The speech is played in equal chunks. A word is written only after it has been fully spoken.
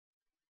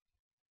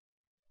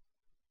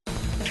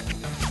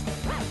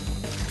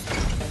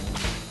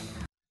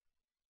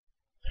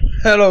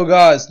Hello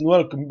guys and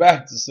welcome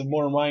back to some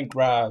more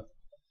Minecraft.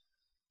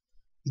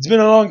 It's been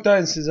a long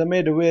time since I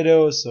made a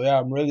video, so yeah,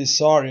 I'm really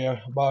sorry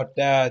about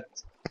that.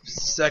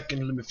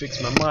 Second, let me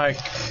fix my mic,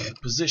 the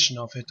position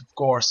of it, of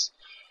course.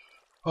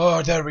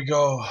 Oh, there we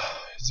go.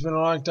 It's been a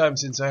long time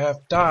since I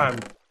have time,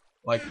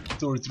 like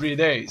 2 or 3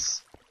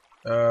 days,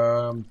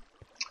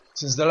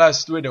 since the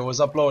last video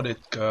was uploaded,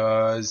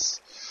 cause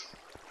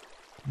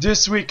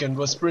this weekend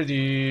was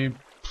pretty,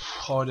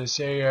 how to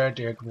say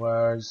it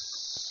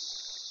was,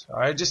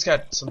 I just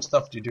got some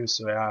stuff to do,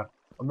 so yeah,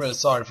 I'm really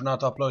sorry for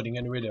not uploading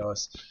any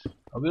videos.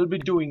 I will be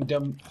doing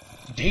them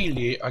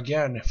daily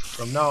again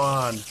from now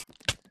on.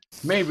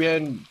 Maybe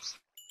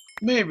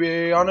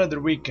another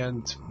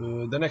weekend,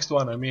 the next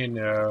one, I mean,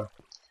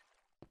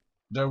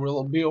 there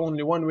will be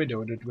only one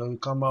video that will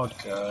come out,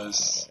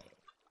 cause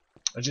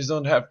I just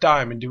don't have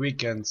time in the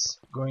weekends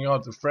going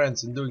out with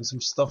friends and doing some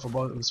stuff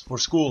for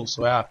school,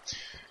 so yeah.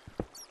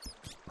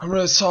 I'm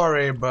really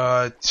sorry,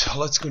 but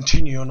let's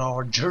continue on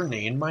our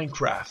journey in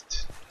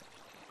Minecraft.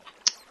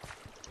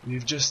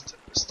 We've just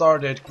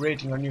started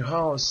creating our new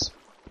house,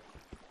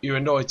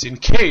 even though it's in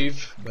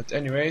cave, but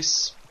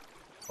anyways.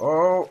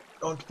 Oh,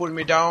 don't pull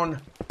me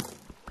down.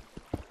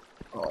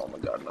 Oh my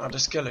god, not a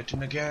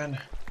skeleton again.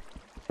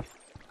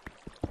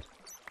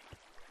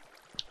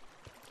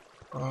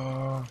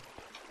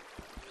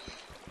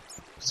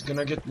 It's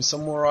gonna get me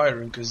some more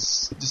iron,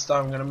 because this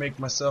time I'm gonna make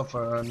myself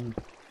an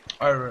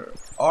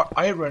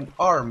iron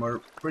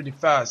armor pretty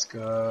fast,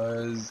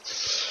 cause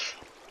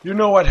you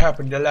know what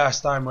happened the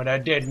last time when I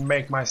didn't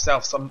make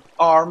myself some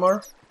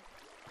armor?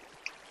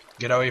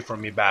 Get away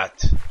from me,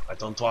 bat. I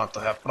don't want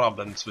to have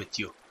problems with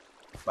you.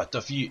 But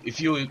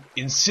if you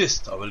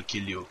insist, I will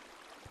kill you.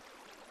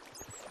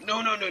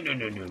 No. There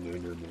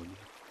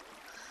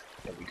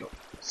we go.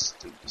 Let's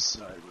take this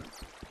iron.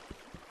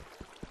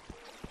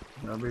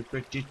 It'll be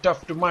pretty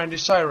tough to mine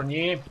this iron,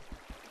 yeah?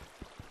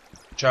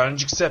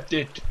 Challenge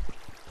accepted.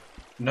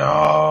 No,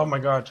 oh my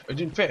god, I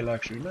didn't fail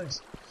actually,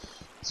 nice.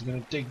 So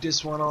gonna take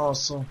this one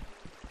also.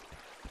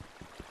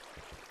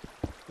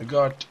 I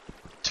got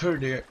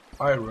 30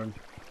 iron.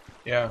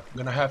 Yeah, I'm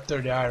gonna have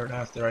 30 iron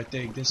after I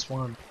take this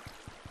one.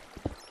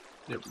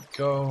 There we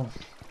go.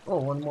 Oh,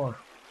 one more.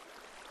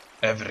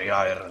 Every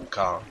iron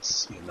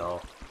counts, you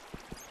know.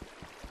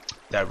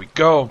 There we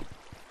go.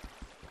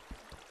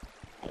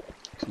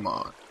 Come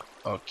on.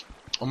 Okay.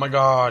 Oh my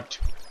god.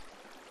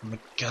 Oh my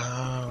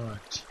god.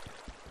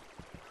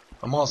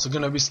 I'm also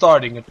gonna be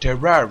starting a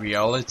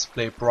Terraria Let's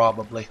Play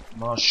probably. I'm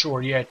not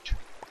sure yet.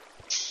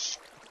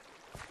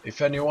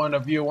 If any one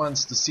of you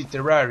wants to see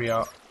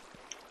Terraria,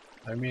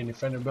 I mean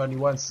if anybody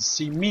wants to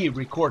see me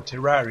record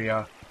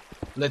Terraria,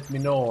 let me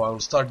know. I will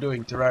start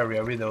doing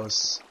Terraria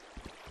videos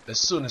as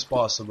soon as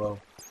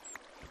possible.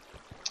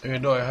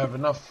 Even though I have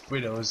enough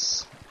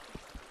videos,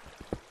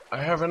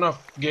 I have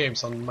enough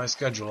games on my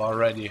schedule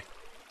already.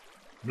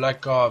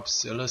 Black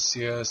Ops,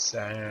 Elysius,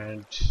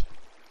 and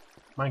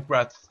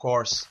Minecraft, of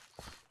course.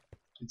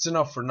 It's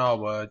enough for now,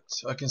 but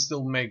I can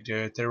still make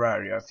the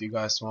Terraria if you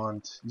guys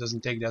want. It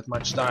doesn't take that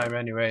much time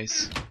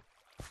anyways.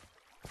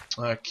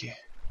 Okay.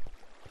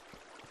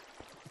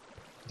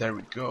 There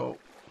we go.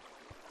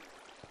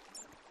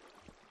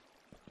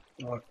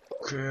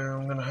 Okay,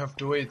 I'm gonna have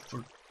to wait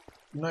for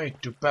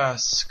night to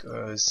pass,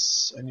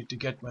 cause I need to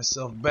get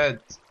myself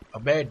a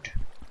bed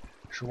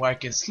so I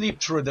can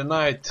sleep through the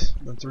night.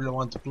 Don't really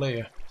want to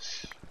play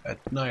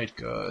at night,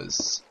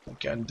 cause I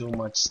can't do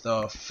much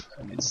stuff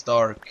and it's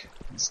dark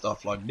and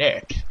stuff like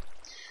that.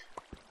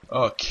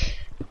 Okay.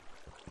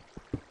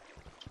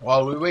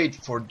 While we wait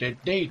for the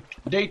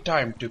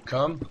daytime to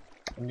come,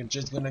 I'm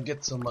just gonna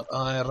get some more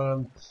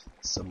iron,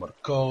 some more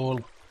coal,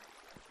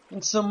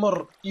 and some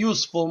more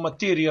useful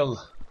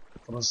material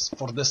for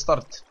the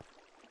start.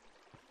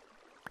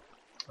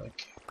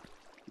 Okay.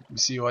 Let me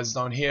see what's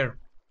down here.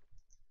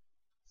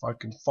 If I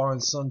can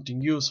find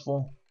something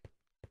useful.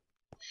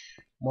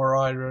 More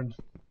iron.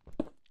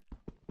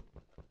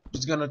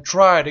 Just gonna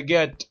try to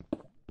get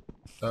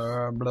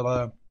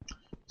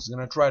just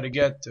gonna try to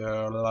get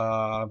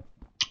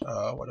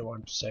what I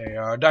want to say,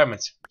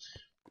 diamonds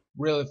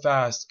really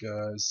fast,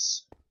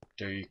 cause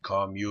they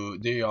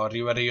are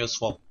very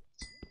useful.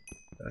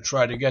 Gonna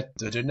try to get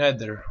to the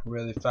nether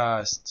really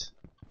fast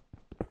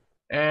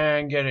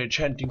and get a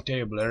enchanting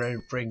table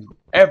and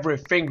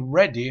everything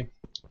ready.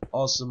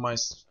 Also my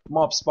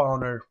mob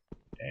spawner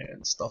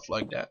and stuff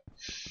like that.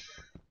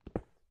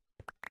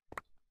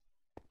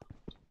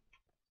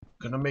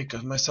 Gonna make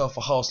myself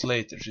a house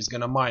later. She's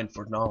gonna mine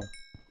for now.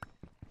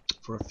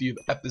 For a few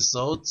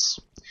episodes.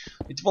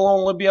 It will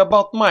only be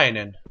about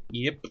mining.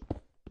 Yep.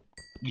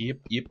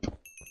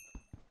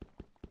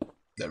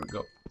 There we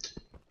go.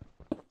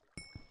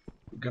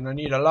 We're gonna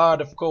need a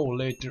lot of coal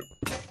later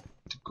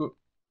to cook.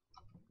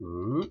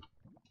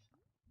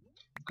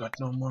 Got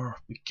no more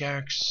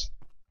pickaxe.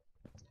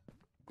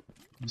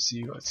 Let me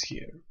see what's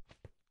here.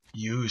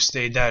 You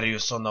stay there, you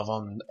son of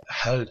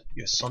hell.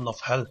 You son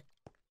of hell.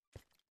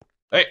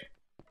 Hey!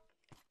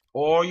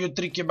 Oh, you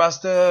tricky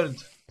bastard!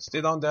 Stay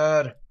down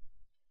there.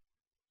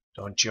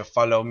 Don't you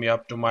follow me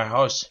up to my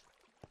house.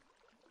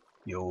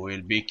 You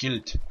will be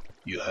killed.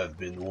 You have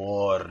been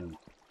warned.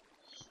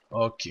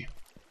 Okay.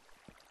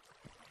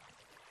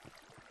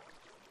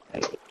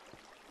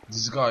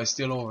 This guy is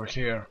still over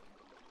here.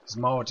 His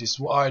mouth is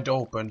wide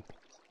open.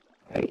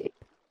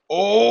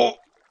 Oh!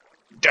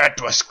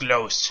 That was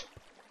close.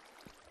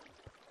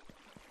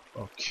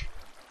 Okay.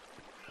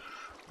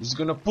 He's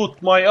gonna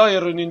put my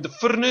iron in the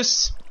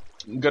furnace.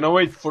 I'm gonna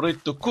wait for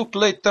it to cook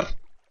later.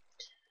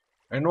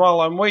 And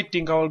while I'm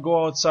waiting, I'll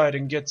go outside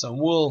and get some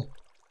wool.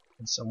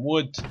 And some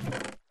wood.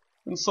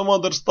 And some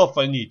other stuff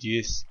I need,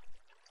 yes.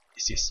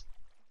 Yes.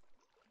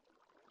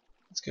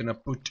 It's gonna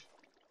put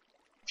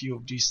a few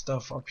of these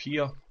stuff up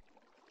here.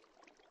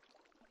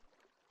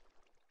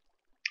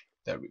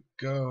 There we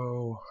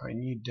go. I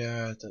need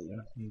that. I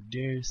don't need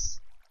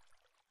this.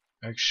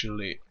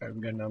 Actually,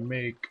 I'm gonna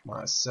make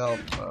myself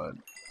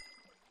an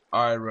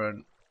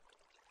iron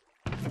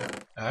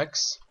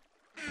axe.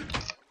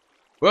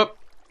 Whoop!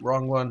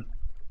 Wrong one.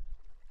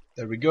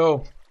 There we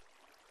go.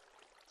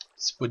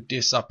 Let's put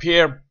this up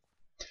here.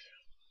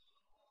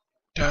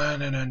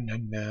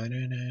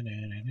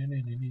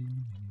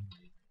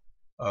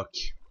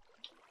 Okay.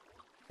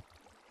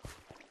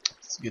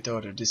 Let's get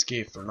out of this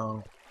cave for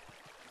now.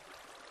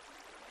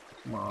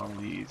 Come on,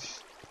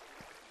 leave.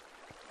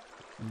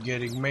 I'm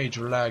getting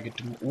major lag at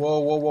the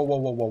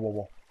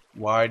whoa.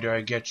 Why do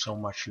I get so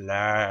much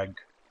lag?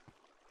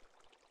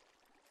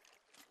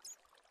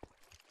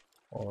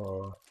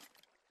 Or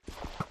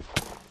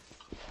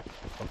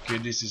okay,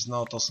 this is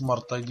not a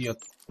smart idea.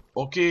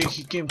 Okay,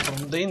 he came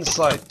from the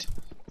inside.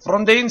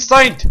 From the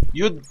inside!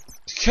 You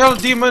hell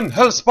demon,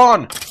 hell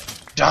spawn!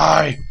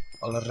 Die!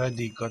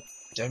 Already, god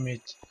damn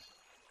it.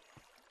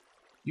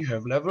 You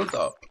have leveled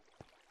up.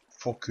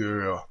 Fuck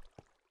you.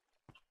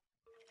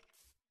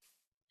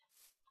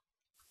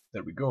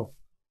 There we go.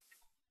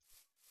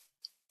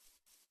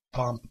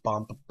 Pam.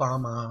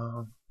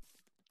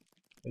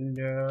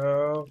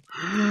 Hello.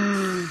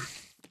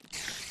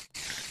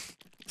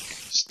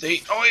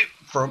 Stay away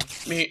from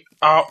me.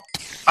 Ow.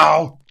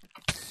 Ow.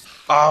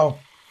 Ow.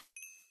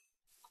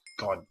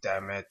 God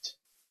damn it.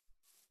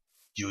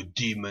 You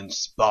demon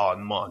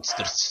spawn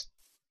monsters.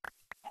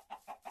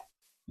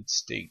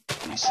 Let's take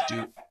these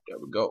two. There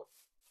we go.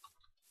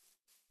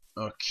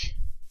 Okay.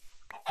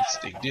 Let's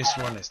take this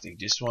one. Let's take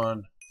this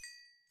one.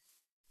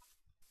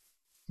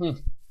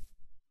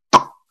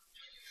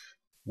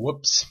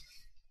 Whoops.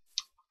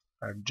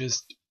 I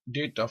just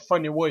did a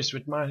funny voice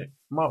with my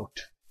mouth.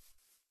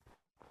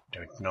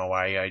 Don't know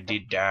why I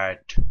did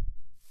that.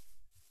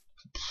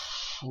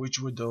 Which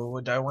wood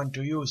would I want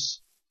to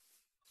use?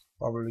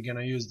 Probably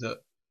gonna use the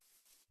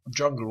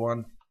jungle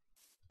one.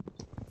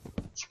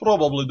 It's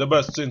probably the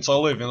best since I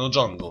live in a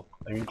jungle.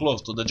 I mean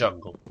close to the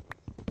jungle.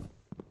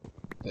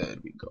 There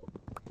we go.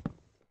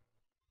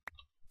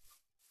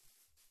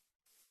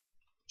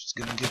 Just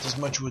gonna get as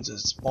much wood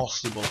as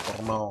possible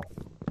for now.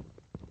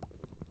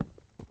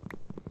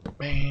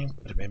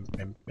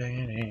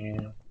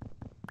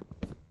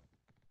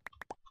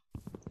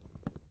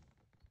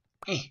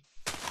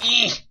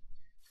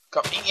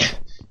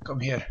 Come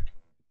here.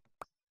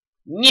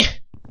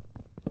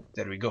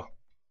 There we go.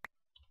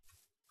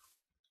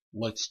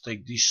 Let's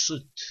take this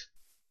suit.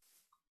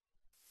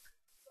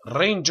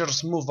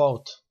 Rangers, move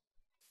out.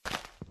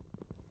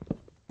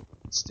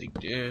 Let's take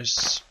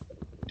this,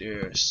 and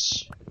then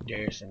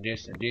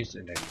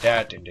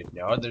that, and then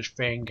the other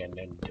thing, and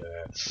then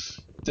the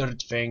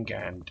third thing,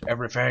 and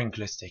everything.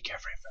 Let's take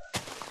everything.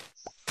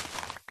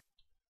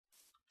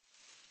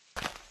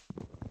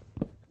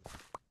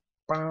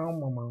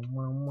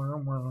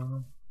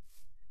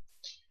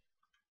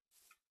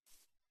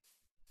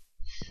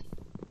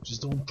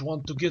 Just don't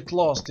want to get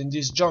lost in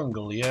this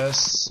jungle,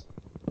 yes?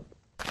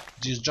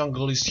 This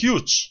jungle is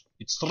huge.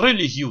 It's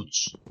really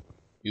huge.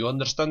 You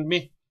understand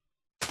me?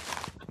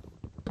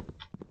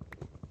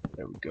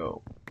 There we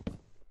go.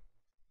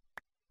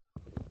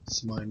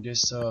 Let's mine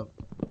this up.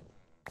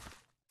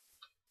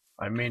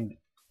 I mean,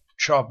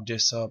 chop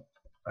this up.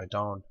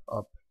 Down,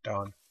 up,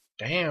 down.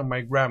 Damn,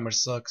 my grammar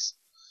sucks.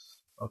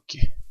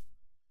 Okay.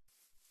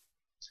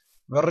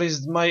 Where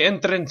is my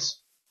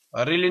entrance?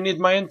 I really need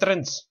my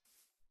entrance.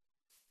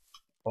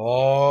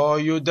 Oh,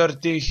 you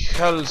dirty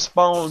hell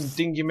spawn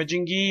thingy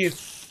majingy.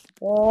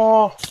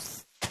 Oh.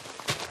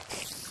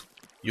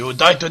 You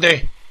die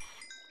today.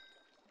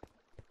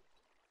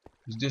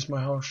 Is this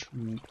my house?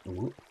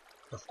 Ooh.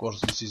 Of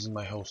course this isn't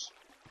my house.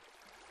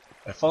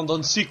 I found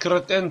a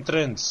secret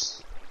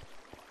entrance.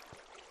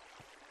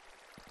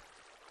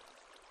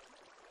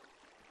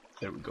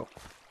 There we go.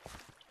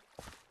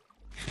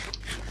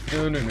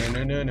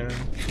 No.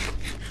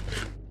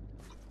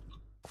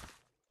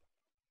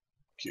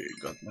 Okay,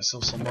 got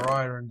myself some more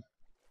iron.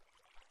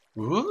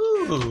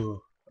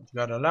 Ooh, I've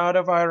got a lot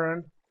of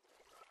iron.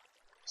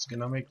 It's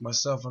gonna make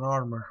myself an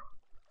armor.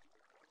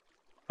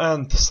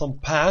 And some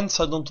pants.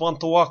 I don't want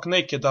to walk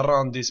naked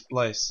around this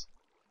place.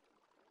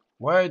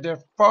 Why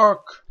the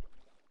fuck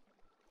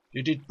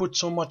did it put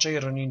so much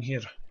iron in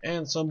here?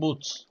 And some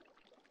boots.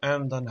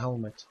 And an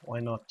helmet. Why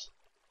not?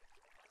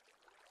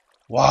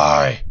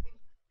 Why?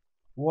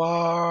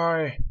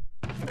 Why?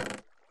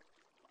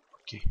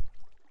 Okay.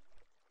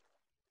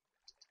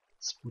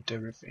 Let's put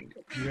everything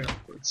up here.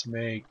 Let's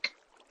make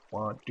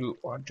 1, 2,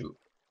 1, 2.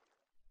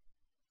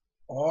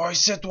 Oh, I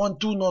said 1,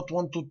 2, not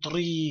 1, 2,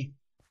 3.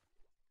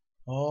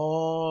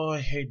 Oh, I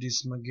hate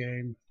this my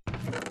game.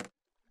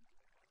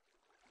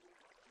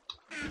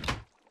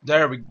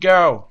 There we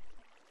go.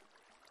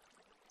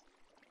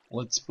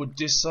 Let's put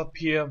this up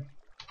here.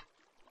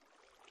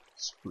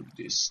 Let's put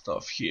this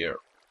stuff here.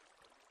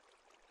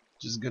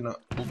 Just gonna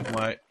put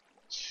my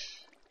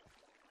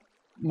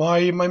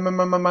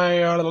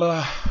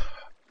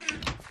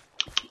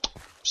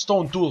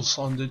stone tools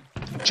on the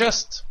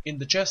chest, in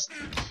the chest,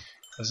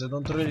 because I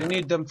don't really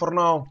need them for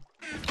now.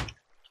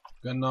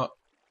 Gonna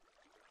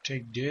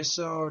take this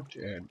out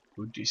and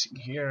put this in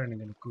here, and I'm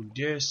gonna cook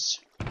this.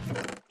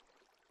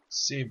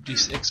 Save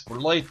this X for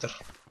later.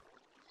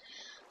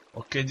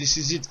 Okay, this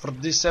is it for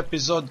this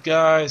episode,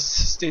 guys.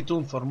 Stay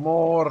tuned for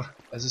more.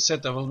 As I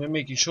said, I will be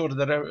making sure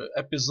there are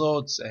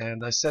episodes,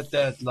 and I said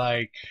that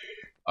like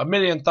a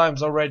million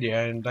times already,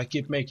 and I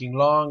keep making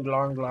long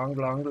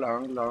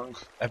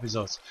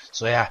episodes.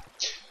 So yeah,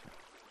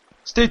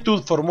 stay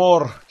tuned for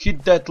more.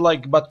 Hit that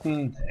like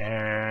button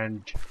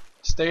and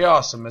stay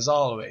awesome as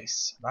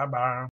always. Bye bye.